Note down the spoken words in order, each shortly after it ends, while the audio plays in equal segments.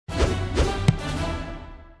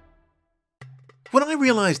When I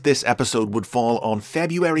realized this episode would fall on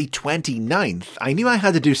February 29th, I knew I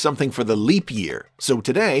had to do something for the leap year. So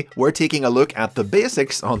today, we're taking a look at the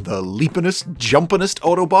basics on the leapinest, jumpinest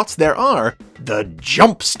Autobots there are, the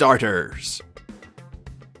JUMPSTARTERS.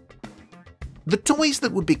 The toys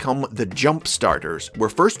that would become the JUMPSTARTERS were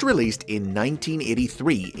first released in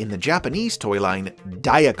 1983 in the Japanese toy line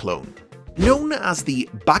Diaclone. Known as the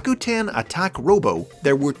Bakuten Attack Robo,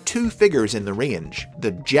 there were two figures in the range,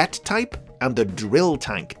 the Jet type and the Drill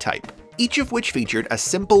Tank type, each of which featured a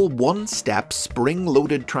simple one-step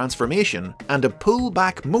spring-loaded transformation and a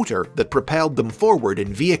pull-back motor that propelled them forward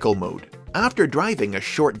in vehicle mode. After driving a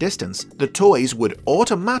short distance, the toys would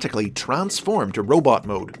automatically transform to robot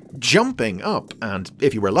mode, jumping up and,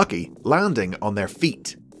 if you were lucky, landing on their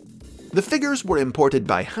feet. The figures were imported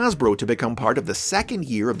by Hasbro to become part of the second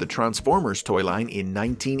year of the Transformers toy line in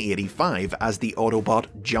 1985 as the Autobot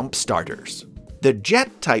JUMPSTARTERS. The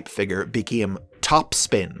Jet-type figure became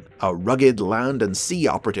Topspin, a rugged land and sea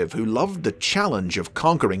operative who loved the challenge of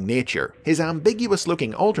conquering nature, his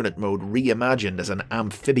ambiguous-looking alternate mode reimagined as an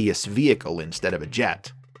amphibious vehicle instead of a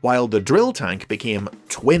jet. While the Drill Tank became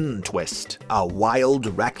Twin Twist, a wild,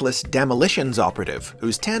 reckless demolitions operative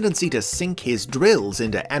whose tendency to sink his drills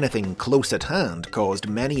into anything close at hand caused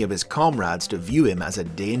many of his comrades to view him as a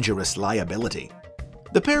dangerous liability.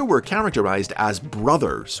 The pair were characterized as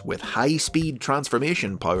brothers with high-speed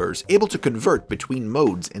transformation powers able to convert between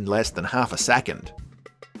modes in less than half a second.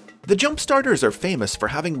 The JUMPSTARTERS are famous for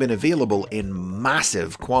having been available in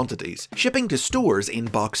massive quantities, shipping to stores in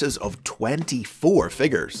boxes of 24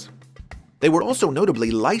 figures. They were also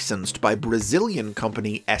notably licensed by Brazilian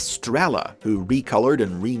company Estrela, who recolored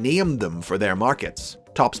and renamed them for their markets.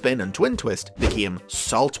 Topspin and Twin Twist became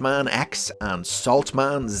Saltman X and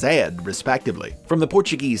Saltman Z, respectively, from the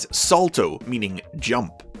Portuguese salto, meaning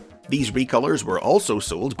jump. These recolors were also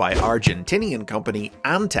sold by Argentinian company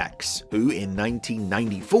Antex, who in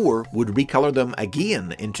 1994 would recolor them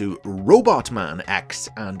again into Robotman X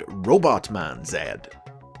and Robotman Z.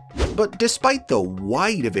 But despite the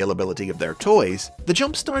wide availability of their toys, the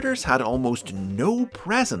JUMPSTARTERS had almost no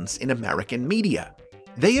presence in American media.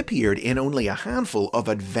 They appeared in only a handful of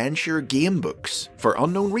adventure game books. For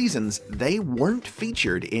unknown reasons, they weren't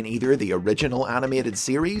featured in either the original animated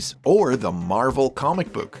series or the Marvel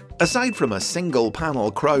comic book, aside from a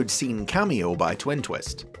single-panel crowd scene cameo by Twin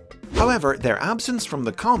Twist. However, their absence from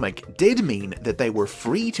the comic did mean that they were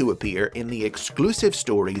free to appear in the exclusive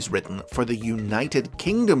stories written for the United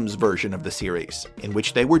Kingdom's version of the series, in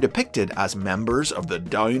which they were depicted as members of the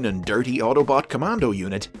down and dirty Autobot commando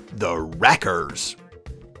unit, the Wreckers.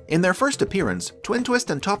 In their first appearance, Twin Twist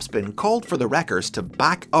and Topspin called for the Wreckers to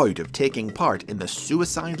back out of taking part in the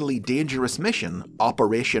suicidally dangerous mission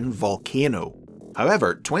Operation Volcano.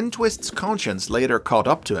 However, Twin Twist's conscience later caught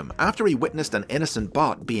up to him after he witnessed an innocent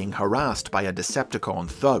bot being harassed by a Decepticon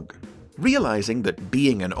thug. Realizing that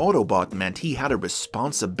being an Autobot meant he had a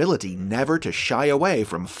responsibility never to shy away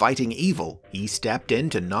from fighting evil, he stepped in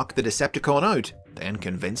to knock the Decepticon out, then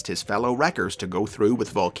convinced his fellow Wreckers to go through with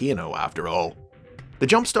Volcano after all. The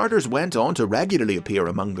JUMPSTARTERS went on to regularly appear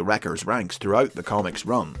among the Wreckers' ranks throughout the comic's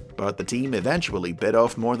run, but the team eventually bit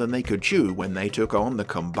off more than they could chew when they took on the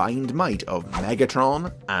combined might of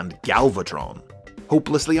Megatron and Galvatron.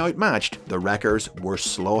 Hopelessly outmatched, the Wreckers were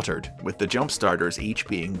slaughtered, with the JUMPSTARTERS each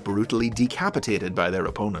being brutally decapitated by their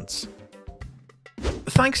opponents.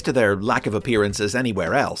 Thanks to their lack of appearances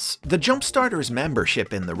anywhere else, the JUMPSTARTERS'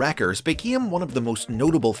 membership in the Wreckers became one of the most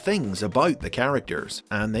notable things about the characters,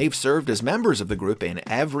 and they've served as members of the group in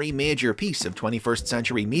every major piece of 21st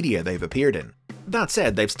century media they've appeared in. That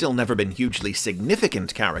said, they've still never been hugely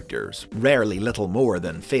significant characters, rarely little more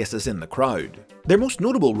than faces in the crowd. Their most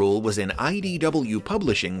notable role was in IDW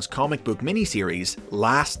Publishing's comic book miniseries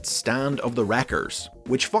Last Stand of the Wreckers,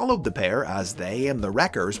 which followed the pair as they and the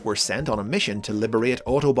Wreckers were sent on a mission to liberate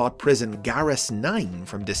Autobot prison Garrus 9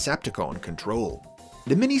 from Decepticon control.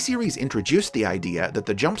 The miniseries introduced the idea that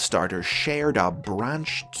the JUMPSTARTERS shared a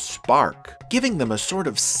branched spark, giving them a sort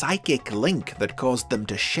of psychic link that caused them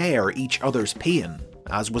to share each other's pain,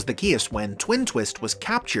 as was the case when Twin Twist was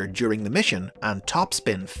captured during the mission and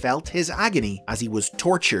Topspin felt his agony as he was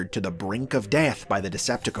tortured to the brink of death by the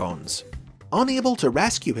Decepticons. Unable to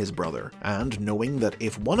rescue his brother, and knowing that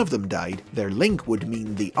if one of them died, their link would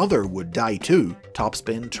mean the other would die too,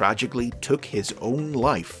 Topspin tragically took his own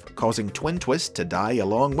life, causing Twin Twist to die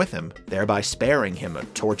along with him, thereby sparing him a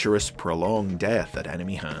torturous, prolonged death at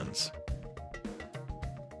enemy hands.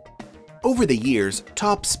 Over the years,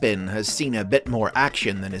 Topspin has seen a bit more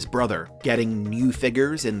action than his brother, getting new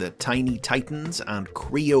figures in the Tiny Titans and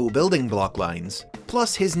kre-o building block lines,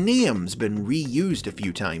 plus his name's been reused a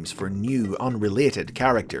few times for new unrelated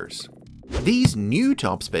characters. These new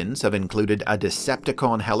Topspins have included a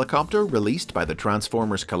Decepticon helicopter released by the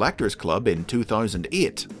Transformers Collectors Club in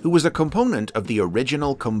 2008, who was a component of the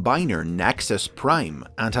original combiner Nexus Prime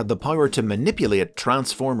and had the power to manipulate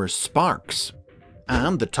Transformers Sparks.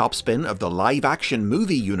 And the Topspin of the live-action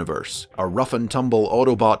movie universe, a rough-and-tumble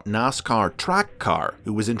Autobot NASCAR track car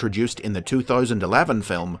who was introduced in the 2011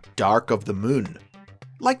 film Dark of the Moon.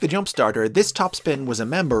 Like the Jumpstarter, this Topspin was a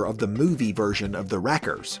member of the movie version of the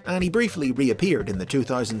Wreckers, and he briefly reappeared in the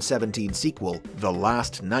 2017 sequel, The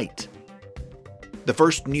Last Night. The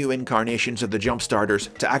first new incarnations of the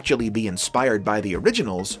Jumpstarters to actually be inspired by the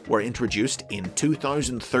originals were introduced in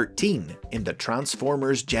 2013 in the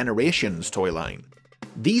Transformers Generations toy line.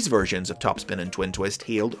 These versions of Topspin and Twin Twist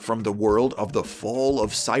hailed from the world of the Fall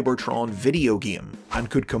of Cybertron video game, and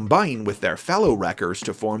could combine with their fellow Wreckers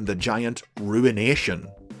to form the giant Ruination.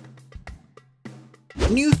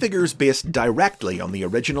 New figures based directly on the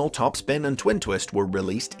original Topspin and Twin Twist were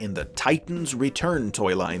released in the Titans Return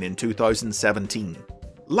toy line in 2017.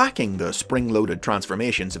 Lacking the spring-loaded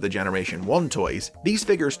transformations of the Generation 1 toys, these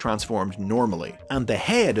figures transformed normally, and the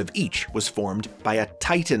head of each was formed by a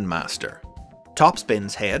Titan Master.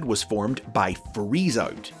 Topspin's head was formed by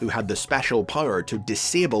Freeze-Out, who had the special power to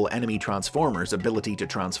disable enemy Transformers' ability to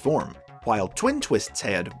transform, while Twin Twist's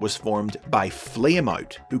head was formed by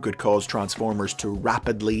Flame-Out, who could cause Transformers to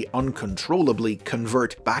rapidly, uncontrollably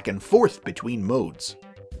convert back and forth between modes.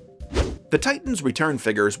 The Titans Return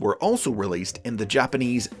figures were also released in the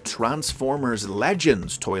Japanese Transformers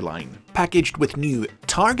Legends toy line, packaged with new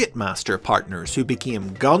Target Master partners who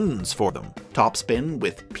became guns for them, Topspin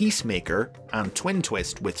with Peacemaker and Twin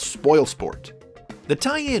Twist with Spoilsport. The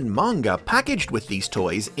tie-in manga packaged with these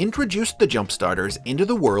toys introduced the Jumpstarters into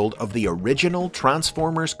the world of the original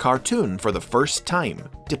Transformers cartoon for the first time,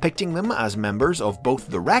 depicting them as members of both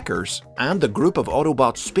the Wreckers and the group of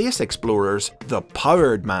Autobot space explorers, the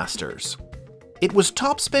Powered Masters. It was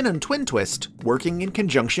Topspin and Twin Twist, working in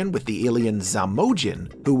conjunction with the alien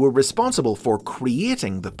Zamojin, who were responsible for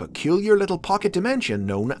creating the peculiar little pocket dimension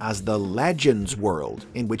known as the Legends world,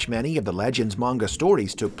 in which many of the Legends manga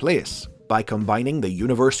stories took place, by combining the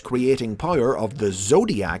universe-creating power of the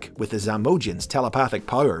Zodiac with the Zamojin's telepathic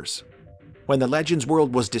powers. When the Legends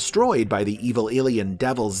world was destroyed by the evil alien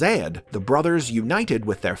Devil Zed, the brothers united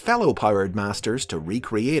with their fellow Powered Masters to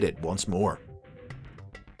recreate it once more.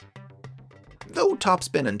 Though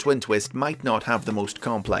Topspin and Twin Twist might not have the most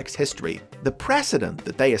complex history, the precedent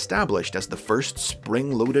that they established as the first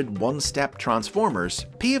spring-loaded one-step Transformers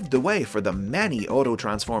paved the way for the many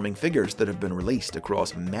auto-transforming figures that have been released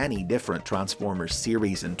across many different Transformers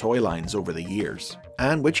series and toy lines over the years,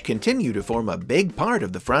 and which continue to form a big part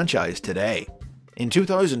of the franchise today. In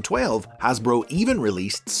 2012, Hasbro even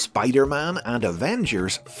released Spider-Man and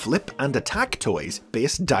Avengers Flip and Attack toys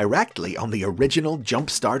based directly on the original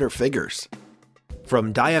Jumpstarter figures.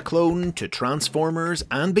 From Diaclone to Transformers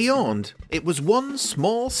and beyond, it was one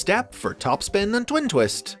small step for Topspin and Twin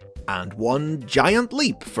Twist, and one giant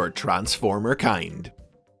leap for Transformer kind.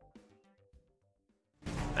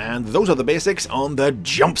 And those are the basics on the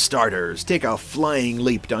Jumpstarters. Take a flying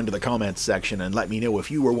leap down to the comments section and let me know if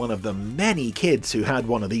you were one of the many kids who had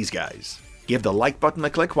one of these guys. Give the like button a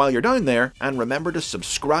click while you're down there, and remember to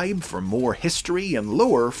subscribe for more history and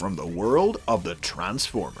lore from the world of the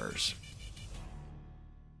Transformers.